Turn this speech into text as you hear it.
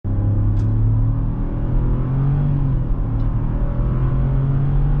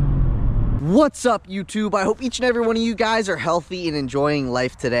What's up, YouTube? I hope each and every one of you guys are healthy and enjoying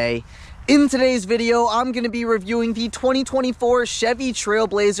life today. In today's video, I'm going to be reviewing the 2024 Chevy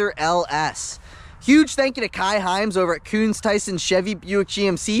Trailblazer LS. Huge thank you to ky.hymes over at Koons, Tysons, Chevy, Buick,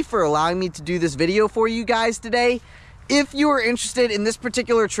 GMC for allowing me to do this video for you guys today. If you are interested in this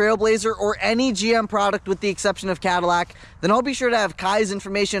particular Trailblazer or any GM product with the exception of Cadillac, then I'll be sure to have Kai's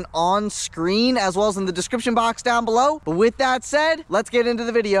information on screen as well as in the description box down below. But with that said, let's get into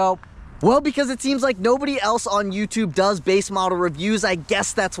the video. Well, because it seems like nobody else on YouTube does base model reviews, I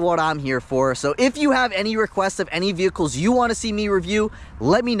guess that's what I'm here for. So if you have any requests of any vehicles you want to see me review,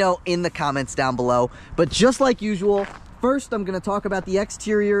 let me know in the comments down below. But just like usual, first I'm going to talk about the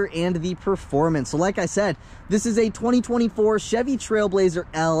exterior and the performance. So like I said, this is a 2024 Chevy Trailblazer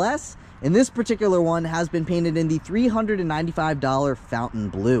LS, and this particular one has been painted in the $395 fountain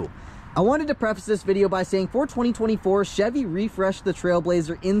blue. I wanted to preface this video by saying for 2024, Chevy refreshed the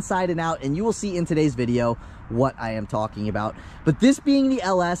Trailblazer inside and out, and you will see in today's video what I am talking about. But this being the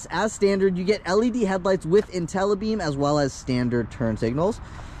LS, as standard, you get LED headlights with IntelliBeam as well as standard turn signals.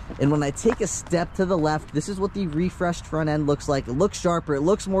 And when I take a step to the left, this is what the refreshed front end looks like. It looks sharper, it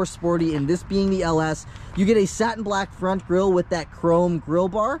looks more sporty, and this being the LS, you get a satin black front grille with that chrome grille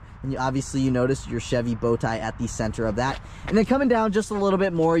bar, and obviously you notice your Chevy bow tie at the center of that. And then coming down just a little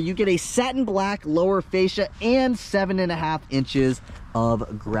bit more, you get a satin black lower fascia and 7.5 inches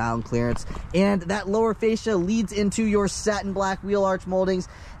of ground clearance, and that lower fascia leads into your satin black wheel arch moldings.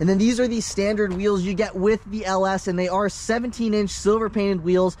 And then these are the standard wheels you get with the LS, and they are 17-inch silver painted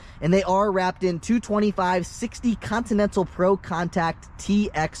wheels, and they are wrapped in 225/60 Continental Pro Contact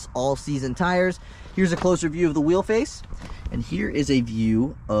TX all season tires. Here's a closer view of the wheel face, and here is a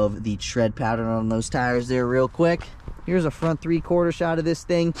view of the tread pattern on those tires there real quick. Here's a front 3/4 shot of this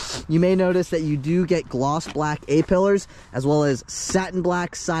thing. You may notice that you do get gloss black A-pillars as well as satin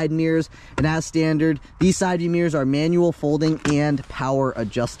black side mirrors, and as standard, these side view mirrors are manual folding and power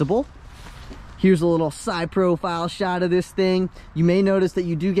adjustable. Here's a little side profile shot of this thing. You may notice that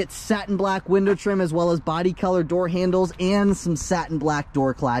you do get satin black window trim as well as body color door handles and some satin black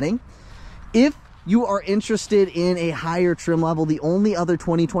door cladding. If you are interested in a higher trim level, the only other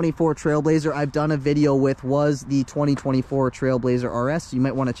 2024 Trailblazer I've done a video with was the 2024 Trailblazer RS. You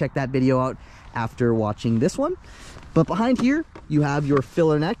might want to check that video out after watching this one. But behind here, you have your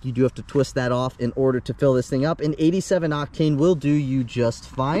filler neck. You do have to twist that off in order to fill this thing up, and 87 octane will do you just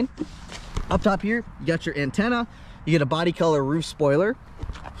fine. Up top here, you got your antenna. You get a body color roof spoiler.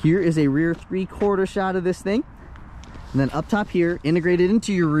 Here is a rear 3/4 shot of this thing. And then up top here, integrated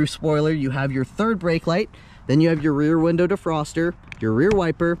into your roof spoiler, you have your third brake light. Then you have your rear window defroster, your rear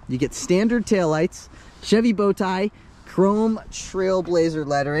wiper. You get standard taillights, Chevy bow tie, chrome Trailblazer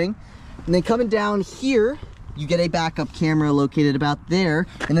lettering. And then coming down here, you get a backup camera located about there.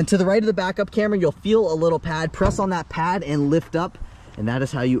 And then to the right of the backup camera, you'll feel a little pad. Press on that pad and lift up. And that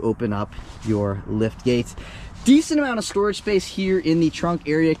is how you open up your lift gates. Decent amount of storage space here in the trunk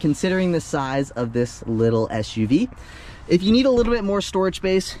area considering the size of this little SUV. If you need a little bit more storage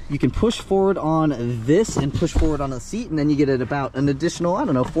space, you can push forward on this and push forward on the seat, and then you get at about an additional, I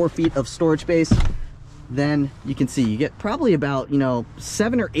don't know, 4 feet of storage space. Then you can see you get probably about,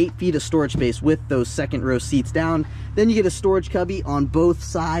 7 or 8 feet of storage space with those second row seats down. Then you get a storage cubby on both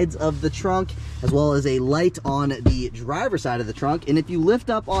sides of the trunk, as well as a light on the driver's side of the trunk. And if you lift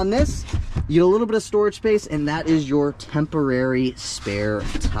up on this, you get a little bit of storage space, and that is your temporary spare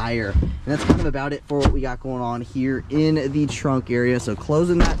tire. And that's kind of about it for what we got going on here in the trunk area. So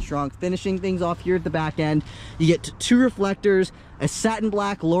closing that trunk, finishing things off here at the back end, you get 2 reflectors, a satin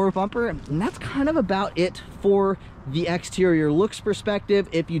black lower bumper, and that's kind of about it for the exterior looks perspective.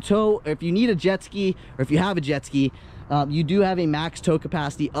 If you need a jet ski, or if you have a jet ski, you do have a max tow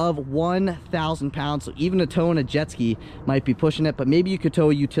capacity of 1,000 pounds. So even a tow in a jet ski might be pushing it, but maybe you could tow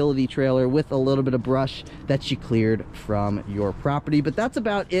a utility trailer with a little bit of brush that you cleared from your property. But that's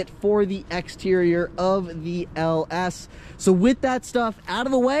about it for the exterior of the LS. So with that stuff out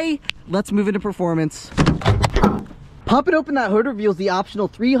of the way, let's move into performance. Popping open that hood reveals the optional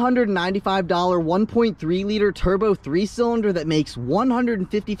 $395 1.3 liter turbo 3-cylinder that makes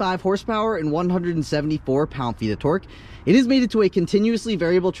 155 horsepower and 174 pound-feet of torque. It is mated to a continuously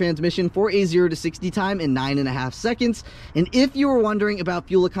variable transmission for a 0 to 60 time in 9.5 seconds. And if you were wondering about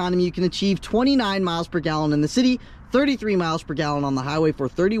fuel economy, you can achieve 29 miles per gallon in the city, 33 miles per gallon on the highway for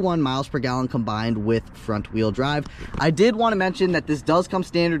 31 miles per gallon combined with front wheel drive. I did want to mention that this does come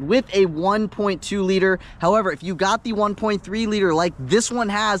standard with a 1.2 liter. However, if you got the 1.3 liter like this one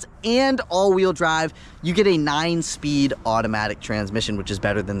has and all-wheel drive, you get a 9-speed automatic transmission, which is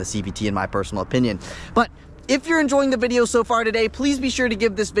better than the CVT in my personal opinion. But If you're enjoying the video so far today, please be sure to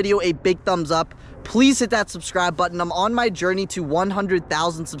give this video a big thumbs up. Please hit that subscribe button. I'm on my journey to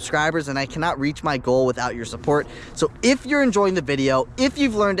 100,000 subscribers, and I cannot reach my goal without your support. So if you're enjoying the video, if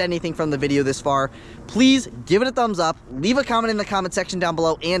you've learned anything from the video this far, please give it a thumbs up, leave a comment in the comment section down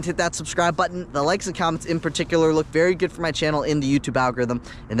below, and hit that subscribe button. The likes and comments in particular look very good for my channel in the YouTube algorithm,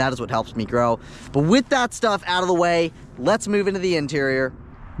 and that is what helps me grow. But with that stuff out of the way, let's move into the interior.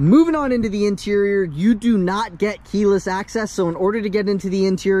 Moving on into the interior, you do not get keyless access. So in order to get into the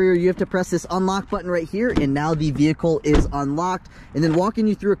interior, you have to press this unlock button right here, and now the vehicle is unlocked. And then walking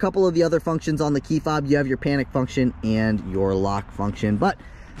you through a couple of the other functions on the key fob, you have your panic function and your lock function. But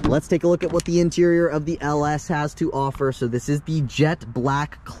let's take a look at what the interior of the LS has to offer. So this is the jet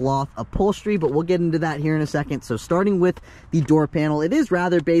black cloth upholstery, but we'll get into that here in a second. So starting with the door panel, it is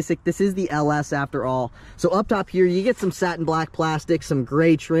rather basic. This is the LS after all. So up top here, you get some satin black plastic, some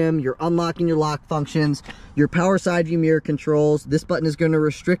gray trim, your unlock and your lock functions, your power side view mirror controls. This button is going to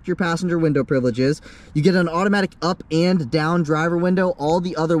restrict your passenger window privileges. You get an automatic up and down driver window. All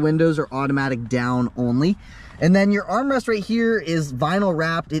the other windows are automatic down only. And then your armrest right here is vinyl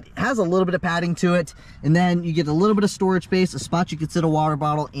wrapped. It has a little bit of padding to it. And then you get a little bit of storage space, a spot you could sit a water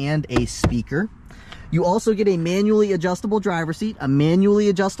bottle, and a speaker. You also get a manually adjustable driver seat, a manually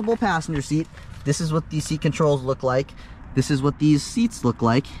adjustable passenger seat. This is what these seat controls look like. This is what these seats look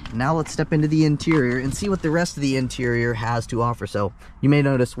like. Now let's step into the interior and see what the rest of the interior has to offer. So you may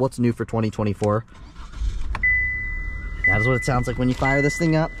notice what's new for 2024. That is what it sounds like when you fire this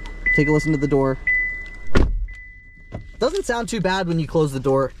thing up. Take a listen to the door. Doesn't sound too bad when you close the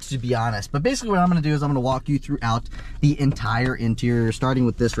door, to be honest. But basically what I'm going to do is I'm going to walk you throughout the entire interior, starting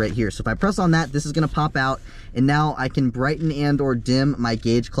with this right here. So if I press on that, this is going to pop out, and now I can brighten and or dim my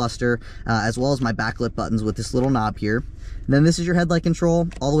gauge cluster, as well as my backlit buttons with this little knob here. And then this is your headlight control.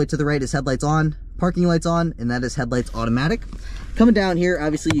 All the way to the right is headlights on, parking lights on, and that is headlights automatic. Coming down here,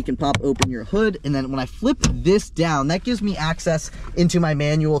 obviously you can pop open your hood, and then when I flip this down, that gives me access into my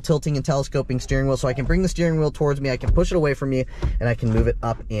manual tilting and telescoping steering wheel. So I can bring the steering wheel towards me, I can push it away from me, and I can move it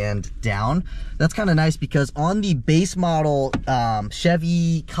up and down. That's kind of nice because on the base model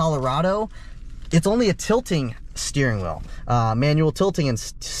Chevy Colorado, it's only a tilting steering wheel, manual tilting and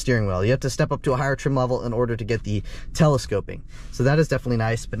steering wheel. You have to step up to a higher trim level in order to get the telescoping. So that is definitely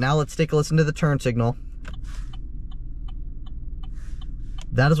nice. But now let's take a listen to the turn signal.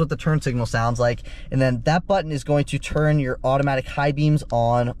 That is what the turn signal sounds like. And then that button is going to turn your automatic high beams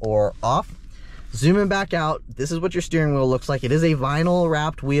on or off. Zooming back out, this is what your steering wheel looks like. It is a vinyl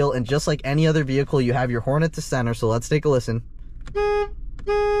wrapped wheel, and just like any other vehicle, you have your horn at the center. So let's take a listen.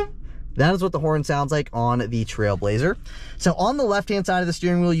 That is what the horn sounds like on the Trailblazer. So on the left-hand side of the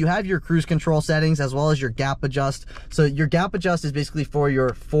steering wheel, you have your cruise control settings as well as your gap adjust. So your gap adjust is basically for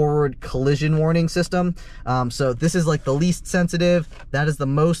your forward collision warning system. So this is like the least sensitive, that is the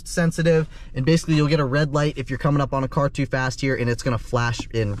most sensitive, and basically you'll get a red light if you're coming up on a car too fast here, and it's gonna flash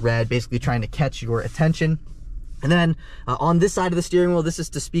in red, basically trying to catch your attention. And then on this side of the steering wheel, this is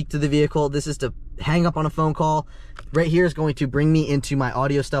to speak to the vehicle. This is to hang up on a phone call. Right here is going to bring me into my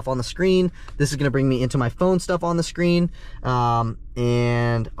audio stuff on the screen. This is going to bring me into my phone stuff on the screen.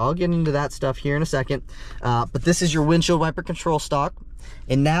 And I'll get into that stuff here in a second. But this is your windshield wiper control stock.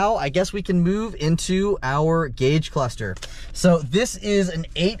 And now I guess we can move into our gauge cluster. So this is an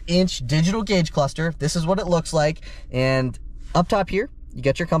 8-inch digital gauge cluster. This is what it looks like. And up top here, you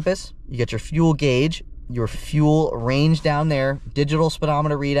get your compass, you get your fuel gauge, your fuel range down there, digital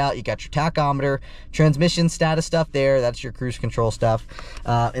speedometer readout, you got your tachometer, transmission status stuff there, that's your cruise control stuff.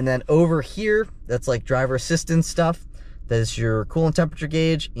 And then over here, that's like driver assistance stuff. That is your coolant temperature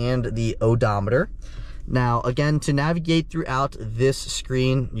gauge and the odometer. Now, again, to navigate throughout this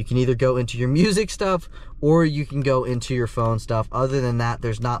screen, you can either go into your music stuff or you can go into your phone stuff. Other than that,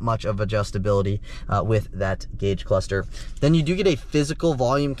 there's not much of adjustability with that gauge cluster. Then you do get a physical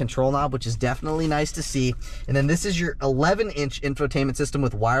volume control knob, which is definitely nice to see. And then this is your 11-inch infotainment system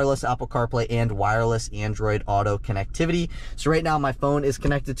with wireless Apple CarPlay and wireless Android Auto connectivity. So right now my phone is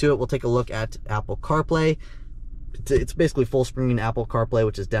connected to it. We'll take a look at Apple CarPlay. It's basically full screen Apple CarPlay,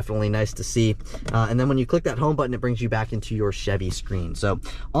 which is definitely nice to see. And then when you click that home button, it brings you back into your Chevy screen. So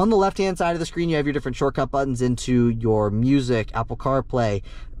on the left-hand side of the screen, you have your different shortcut buttons into your music, Apple CarPlay.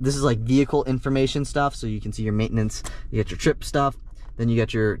 This is like vehicle information stuff, so you can see your maintenance. You get your trip stuff. Then you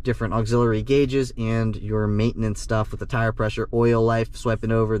got your different auxiliary gauges and your maintenance stuff with the tire pressure, oil life,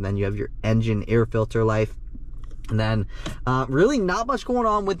 swiping over. And then you have your engine air filter life. And then really not much going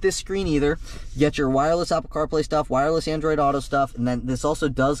on with this screen either. You get your wireless Apple CarPlay stuff, wireless Android Auto stuff, and then this also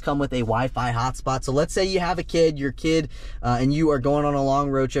does come with a Wi-Fi hotspot. So let's say you have a kid, and you are going on a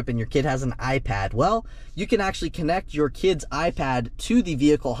long road trip and your kid has an iPad. Well, you can actually connect your kid's iPad to the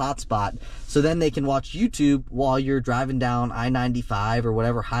vehicle hotspot, so then they can watch YouTube while you're driving down I-95 or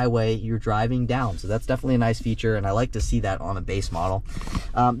whatever highway you're driving down. So that's definitely a nice feature, and I like to see that on a base model.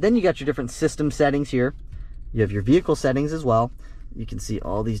 Then you got your different system settings here. You have your vehicle settings as well. You can see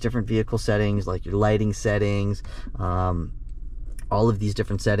all these different vehicle settings, like your lighting settings, all of these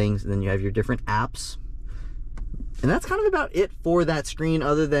different settings. And then you have your different apps. And that's kind of about it for that screen,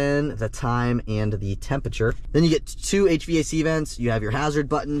 other than the time and the temperature. Then you get 2 HVAC vents. You have your hazard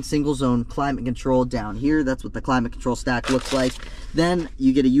button, single zone climate control down here. That's what the climate control stack looks like. Then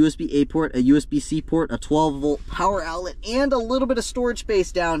you get a USB-A port, a USB-C port, a 12-volt power outlet, and a little bit of storage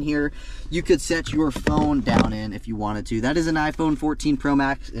space down here. You could set your phone down in if you wanted to. That is an iPhone 14 Pro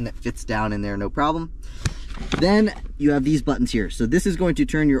Max, and it fits down in there, no problem. Then you have these buttons here. So this is going to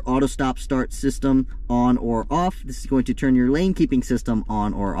turn your auto stop start system on or off. This is going to turn your lane keeping system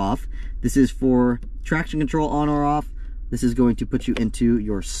on or off. This is for traction control on or off. This is going to put you into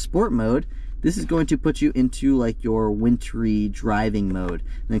your sport mode. This is going to put you into like your wintry driving mode.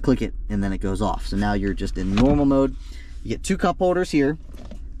 And then click it and then it goes off. So now you're just in normal mode. You get 2 cup holders here.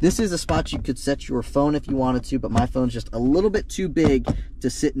 This is a spot you could set your phone if you wanted to, but my phone's just a little bit too big to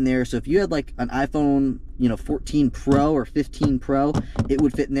sit in there. So if you had like an iPhone, 14 Pro or 15 Pro, it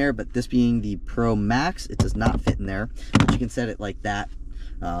would fit in there. But this being the Pro Max, it does not fit in there. But you can set it like that,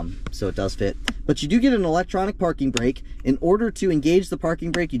 so it does fit. But you do get an electronic parking brake. In order to engage the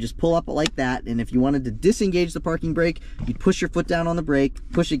parking brake, you just pull up like that. And if you wanted to disengage the parking brake, you push your foot down on the brake,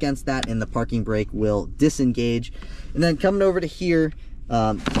 push against that, and the parking brake will disengage. And then coming over to here,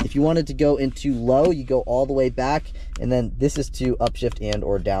 if you wanted to go into low, you go all the way back, and then this is to upshift and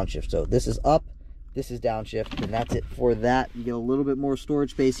or downshift. So this is up, this is downshift, and that's it for that. You get a little bit more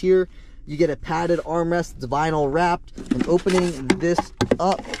storage space here. You get a padded armrest, it's vinyl wrapped, and opening this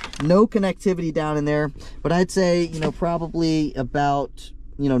up, no connectivity down in there, but I'd say, probably about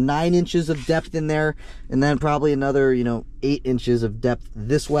 9 inches of depth in there, and then probably another 8 inches of depth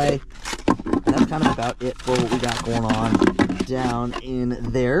this way. And that's kind of about it for what we got going on down in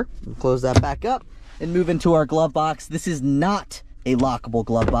there. We'll close that back up and move into our glove box. This is not a lockable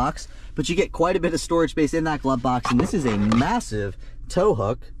glove box, but you get quite a bit of storage space in that glove box, and this is a massive tow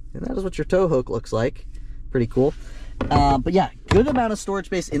hook, and that is what your tow hook looks like. Pretty cool. But yeah, good amount of storage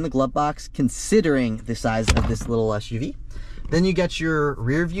space in the glove box considering the size of this little SUV. Then you get your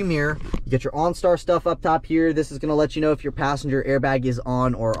rear view mirror. You get your OnStar stuff up top here. This is going to let you know if your passenger airbag is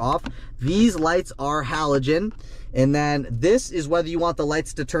on or off. These lights are halogen. And then this is whether you want the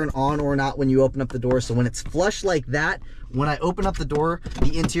lights to turn on or not when you open up the door. So when it's flush like that, when I open up the door,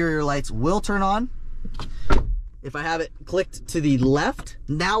 the interior lights will turn on. If I have it clicked to the left,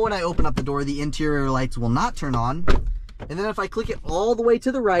 now when I open up the door, the interior lights will not turn on. And then if I click it all the way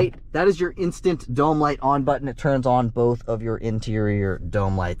to the right, that is your instant dome light on button. It turns on both of your interior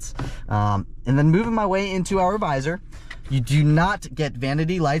dome lights. And then moving my way into our visor, you do not get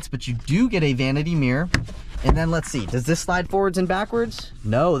vanity lights, but you do get a vanity mirror. And then let's see, does this slide forwards and backwards?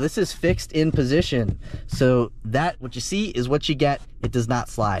 No, this is fixed in position. So that, what you see is what you get. It does not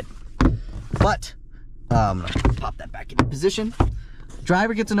slide. But, I'm gonna pop that back into position.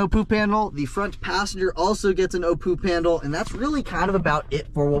 Driver gets an OPU panel. The front passenger also gets an OPU panel, and that's really kind of about it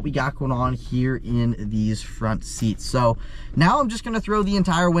for what we got going on here in these front seats. So now I'm just going to throw the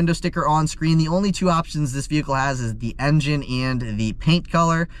entire window sticker on screen. The only 2 options this vehicle has is the engine and the paint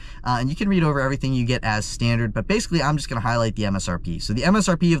color, and you can read over everything you get as standard, but basically I'm just going to highlight the MSRP. So the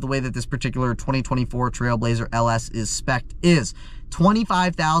MSRP of the way that this particular 2024 Trailblazer LS is spec'd is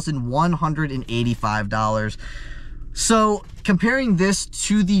 $25,185. So comparing this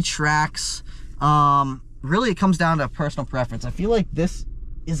to the Trax, really it comes down to personal preference. I feel like this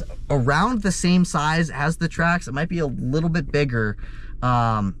is around the same size as the Trax. It might be a little bit bigger.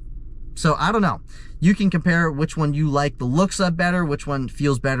 So I don't know. You can compare which one you like the looks of better, which one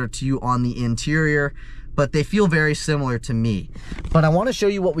feels better to you on the interior, but they feel very similar to me. But I want to show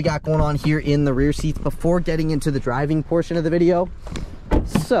you what we got going on here in the rear seats before getting into the driving portion of the video.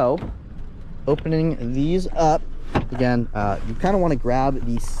 So opening these up, again, you kind of want to grab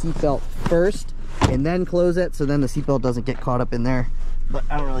the seatbelt first and then close it, so then the seatbelt doesn't get caught up in there. But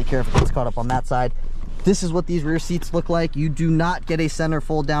I don't really care if it gets caught up on that side. This is what these rear seats look like. You do not get a center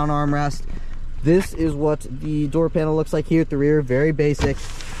fold down armrest. This is what the door panel looks like here at the rear. Very basic.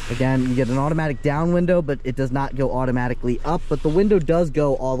 Again, you get an automatic down window, but it does not go automatically up, but the window does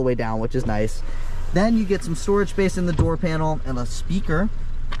go all the way down, which is nice. Then you get some storage space in the door panel and a speaker.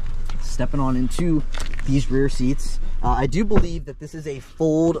 Stepping on into these rear seats. I do believe that this is a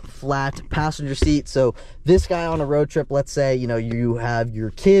fold flat passenger seat. So this guy on a road trip, let's say, you know, you have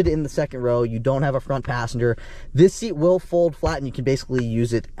your kid in the second row, you don't have a front passenger. This seat will fold flat and you can basically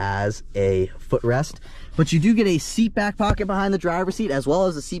use it as a footrest. But you do get a seat back pocket behind the driver's seat, as well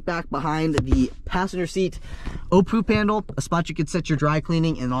as a seat back behind the passenger seat. O-poop handle, a spot you could set your dry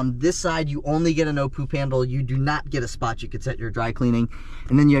cleaning. And on this side, you only get an O-poop handle. You do not get a spot you could set your dry cleaning.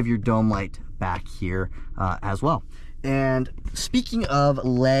 And then you have your dome light back here as well. And speaking of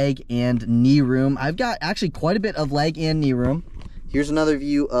leg and knee room, I've got actually quite a bit of leg and knee room. Here's another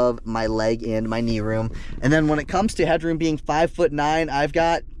view of my leg and my knee room. And then when it comes to headroom being 5'9", I've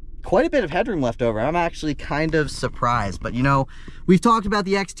got quite a bit of headroom left over. I'm actually kind of surprised, but you know, we've talked about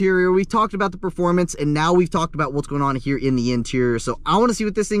the exterior, we've talked about the performance, and now we've talked about what's going on here in the interior. So I want to see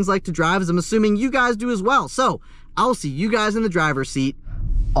what this thing's like to drive, as I'm assuming you guys do as well. So I'll see you guys in the driver's seat.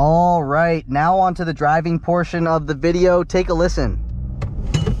 All right, now on to the driving portion of the video. Take a listen.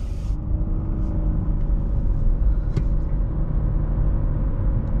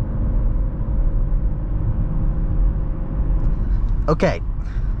 Okay,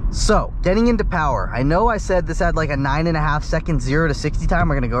 so getting into power. I know I said this had like a 9.5 second 0 to 60 time.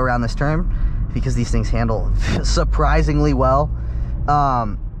 We're gonna go around this turn because these things handle surprisingly well.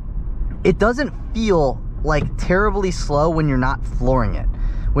 It doesn't feel like terribly slow when you're not flooring it.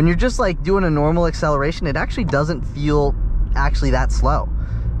 When you're just like doing a normal acceleration, it actually doesn't feel actually that slow,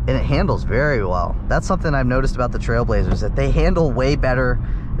 and it handles very well. That's something I've noticed about the Trailblazers, that they handle way better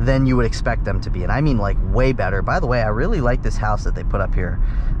than you would expect them to be, and I mean like way better. By the way, I really like this house that they put up here.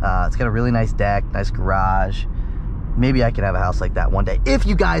 It's got a really nice deck, nice garage. Maybe I could have a house like that one day. If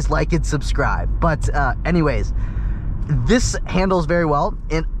you guys like it, subscribe. But anyways, this handles very well,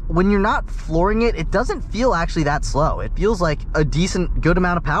 and when you're not flooring it, it doesn't feel actually that slow. It feels like a decent, good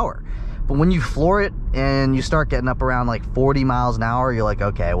amount of power. But when you floor it and you start getting up around like 40 miles an hour, you're like,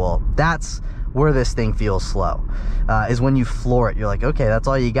 okay, well, that's where this thing feels slow, is when you floor it. You're like, okay, that's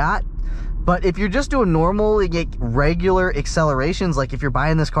all you got. But if you're just doing normal, regular accelerations, like if you're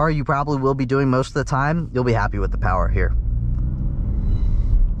buying this car, you probably will be doing most of the time, you'll be happy with the power here.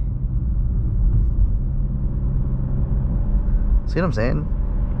 See what I'm saying?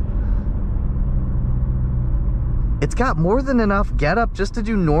 It's got more than enough get up just to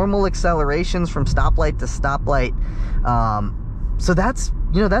do normal accelerations from stoplight to stoplight. So that's,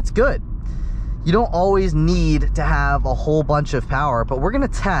 you know, that's good. You don't always need to have a whole bunch of power, but we're gonna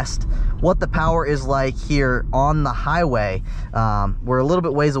test what the power is like here on the highway. We're a little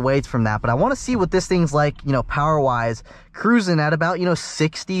bit ways away from that, but I wanna see what this thing's like, you know, power-wise, cruising at about, you know,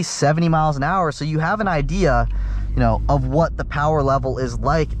 60, 70 miles an hour. So you have an idea, you know, of what the power level is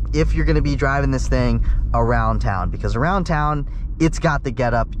like if you're gonna be driving this thing around town, because around town, it's got the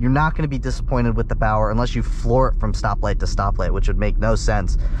get up. You're not gonna be disappointed with the power unless you floor it from stoplight to stoplight, which would make no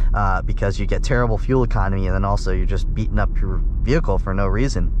sense because you get terrible fuel economy, and then also you're just beating up your vehicle for no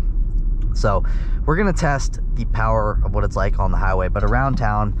reason. So we're gonna test the power of what it's like on the highway, but around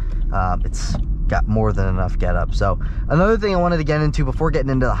town, it's got more than enough get up. So another thing I wanted to get into before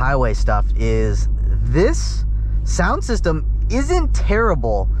getting into the highway stuff is this sound system isn't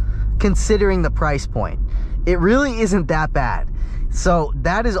terrible considering the price point. It really isn't that bad. So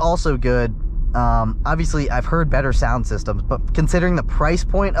that is also good. Obviously I've heard better sound systems, but considering the price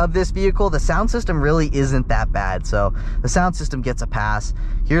point of this vehicle, the sound system really isn't that bad. So the sound system gets a pass.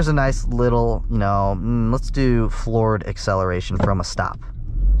 Here's a nice little, you know, let's do floored acceleration from a stop.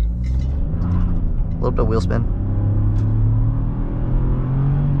 A little bit of wheel spin.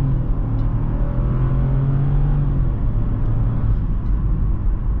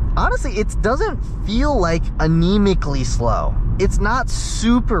 Honestly, it doesn't feel like anemically slow. It's not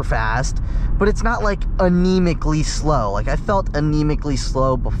super fast, but it's not like anemically slow. Like I felt anemically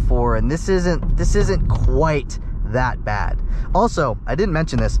slow before, and this isn't quite that bad. Also, I didn't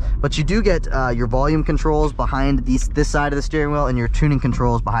mention this, but you do get your volume controls behind this side of the steering wheel, and your tuning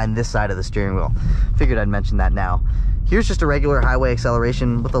controls behind this side of the steering wheel. Figured I'd mention that now. Here's just a regular highway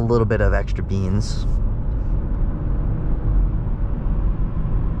acceleration with a little bit of extra beans.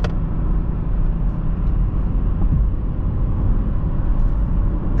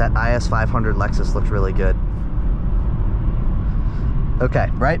 That IS 500 Lexus looked really good. Okay,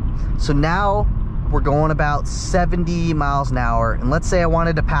 right? So now we're going about 70 miles an hour, and let's say I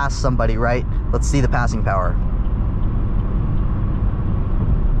wanted to pass somebody, right? Let's see the passing power.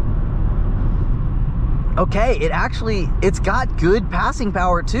 Okay, it's got good passing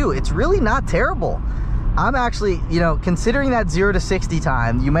power too. It's really not terrible. I'm actually, you know, considering that 0 to 60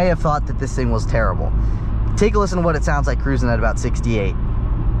 time, you may have thought that this thing was terrible. Take a listen to what it sounds like cruising at about 68.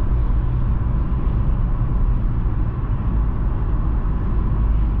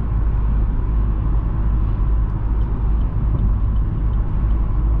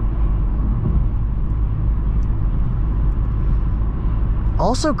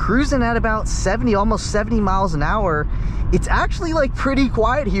 Also cruising at about 70, almost 70 miles an hour. It's actually like pretty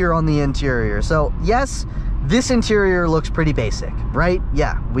quiet here on the interior. So yes, this interior looks pretty basic, right?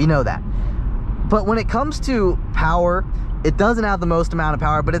 Yeah, we know that. But when it comes to power, it doesn't have the most amount of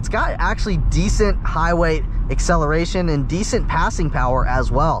power, but it's got actually decent highway acceleration and decent passing power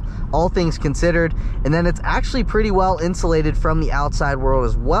as well, all things considered. And then it's actually pretty well insulated from the outside world,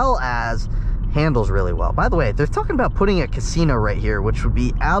 as well as handles really well. By the way, they're talking about putting a casino right here, which would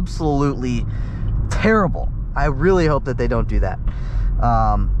be absolutely terrible. I really hope that they don't do that.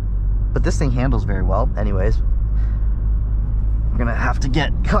 But this thing handles very well. Anyways, we're gonna have to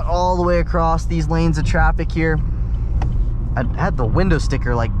get cut all the way across these lanes of traffic here. I had the window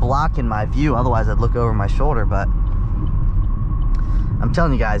sticker like blocking my view, otherwise I'd look over my shoulder. But I'm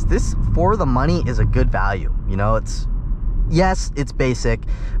telling you guys, this for the money is a good value. You know, yes, it's basic,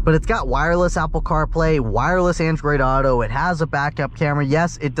 but it's got wireless Apple CarPlay, wireless Android Auto. It has a backup camera.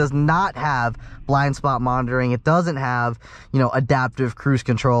 Yes, it does not have blind spot monitoring. It doesn't have, you know, adaptive cruise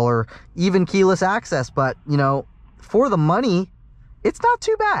control or even keyless access. But, you know, for the money, it's not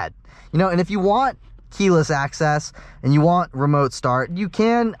too bad. You know, and if you want keyless access and you want remote start, you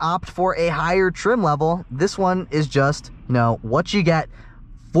can opt for a higher trim level. This one is just, you know, what you get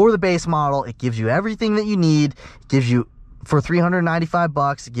for the base model. It gives you everything that you need. It gives you, for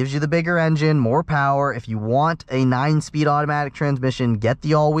 $395, it gives you the bigger engine, more power. If you want a 9-speed automatic transmission, get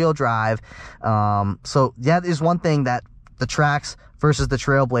the all-wheel drive. So that is one thing that the Trax versus the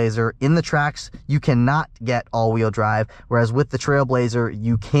Trailblazer. In the Trax, you cannot get all-wheel drive, whereas with the Trailblazer,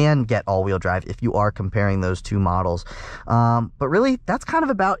 you can get all-wheel drive if you are comparing those two models. But really, that's kind of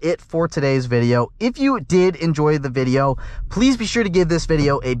about it for today's video. If you did enjoy the video, please be sure to give this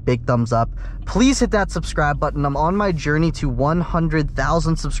video a big thumbs up. Please hit that subscribe button. I'm on my journey to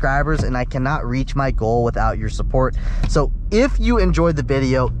 100,000 subscribers, and I cannot reach my goal without your support. So if you enjoyed the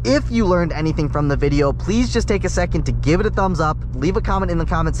video, if you learned anything from the video, please just take a second to give it a thumbs up, leave a comment in the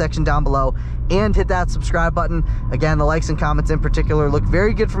comment section down below, and hit that subscribe button. Again, the likes and comments in particular look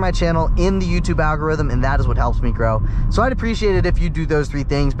very good for my channel in the YouTube algorithm, and that is what helps me grow. So I'd appreciate it if you do those 3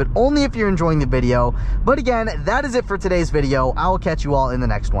 things, but only if you're enjoying the video. But again, that is it for today's video. I will catch you all in the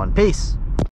next one. Peace.